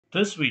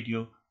This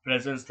video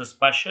presents the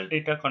spatial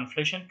data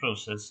conflation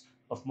process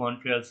of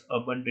Montreal's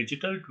urban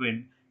digital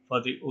twin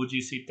for the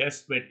OGC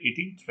testbed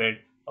 18 thread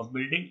of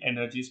building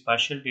energy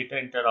spatial data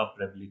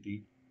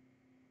interoperability.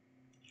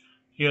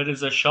 Here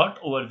is a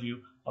short overview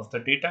of the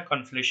data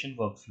conflation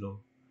workflow.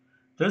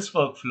 This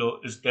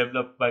workflow is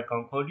developed by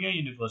Concordia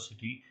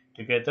University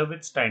together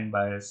with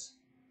Steinbeis.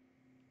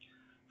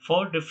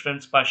 Four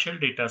different spatial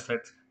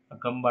datasets are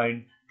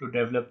combined to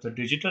develop the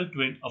digital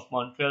twin of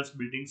Montreal's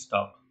building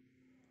stock.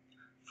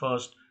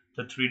 First,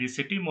 the 3D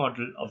city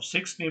model of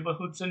 6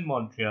 neighborhoods in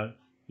Montreal,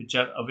 which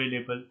are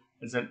available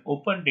as an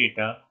open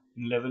data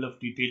in level of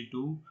detail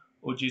 2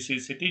 OGC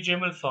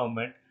CityGML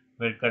format,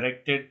 were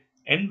corrected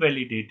and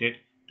validated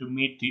to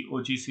meet the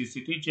OGC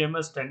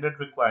CityGML standard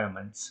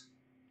requirements.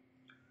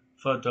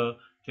 Further,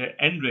 they are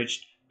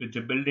enriched with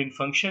the building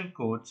function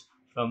codes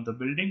from the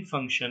building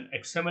function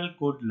XML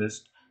code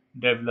list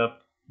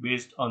developed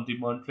based on the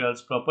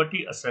Montreal's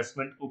property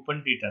assessment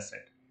open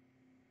dataset.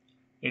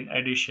 In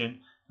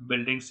addition, the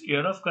building's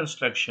year of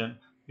construction,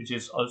 which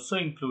is also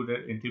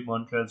included in the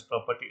Montreal's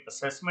property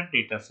assessment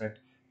dataset,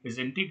 is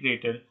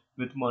integrated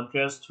with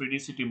Montreal's 3D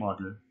city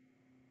model.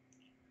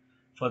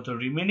 For the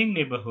remaining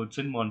neighborhoods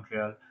in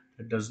Montreal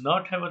that does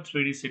not have a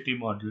 3D city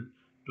model,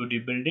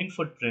 2D building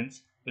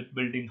footprints with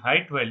building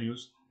height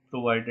values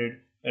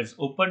provided as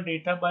open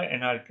data by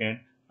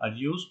NRCan are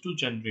used to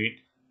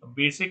generate a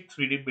basic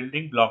 3D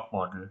building block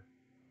model.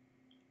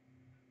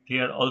 They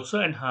are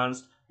also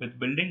enhanced with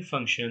building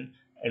function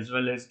as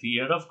well as the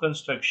year of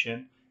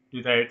construction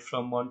derived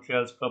from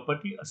Montreal's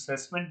property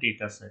assessment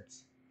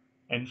datasets,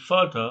 and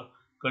further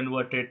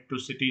converted to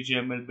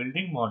CityGML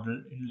building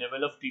model in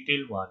level of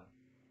detail 1.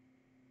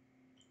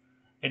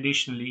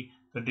 Additionally,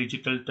 the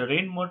digital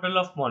terrain model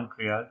of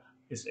Montreal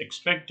is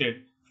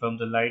extracted from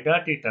the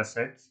LiDAR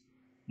datasets,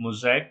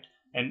 mosaicked,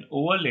 and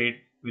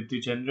overlaid with the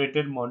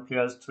generated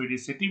Montreal's 3D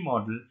city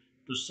model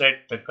to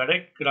set the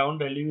correct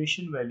ground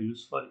elevation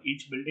values for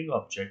each building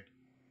object.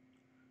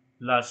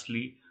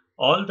 Lastly,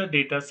 all the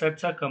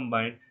datasets are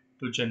combined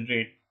to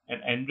generate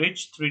an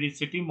enriched 3D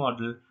city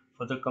model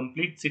for the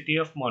complete city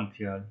of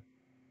Montreal.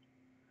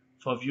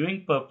 For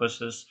viewing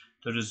purposes,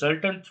 the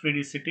resultant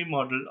 3D city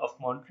model of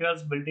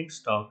Montreal's building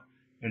stock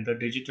and the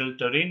digital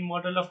terrain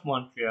model of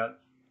Montreal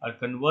are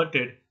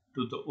converted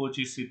to the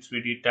OGC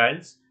 3D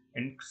tiles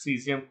and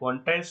cesium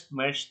quantized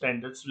mesh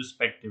standards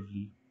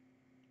respectively.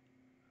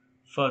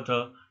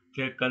 Further,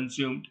 they are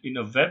consumed in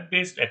a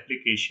web-based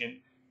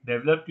application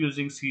developed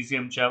using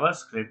cesium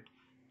JavaScript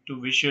to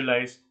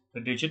visualize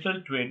the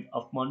digital twin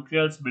of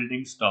Montreal's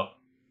building stock.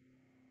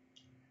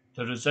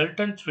 The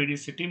resultant 3D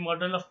city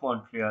model of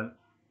Montreal,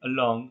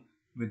 along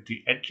with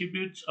the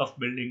attributes of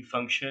building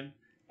function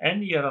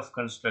and year of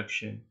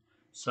construction,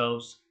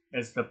 serves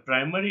as the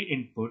primary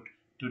input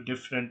to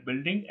different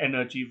building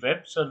energy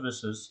web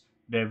services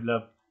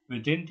developed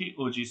within the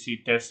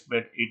OGC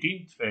testbed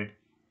 18 thread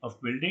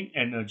of building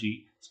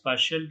energy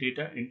spatial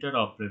data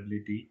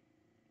interoperability.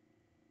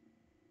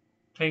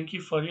 Thank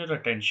you for your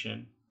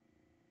attention.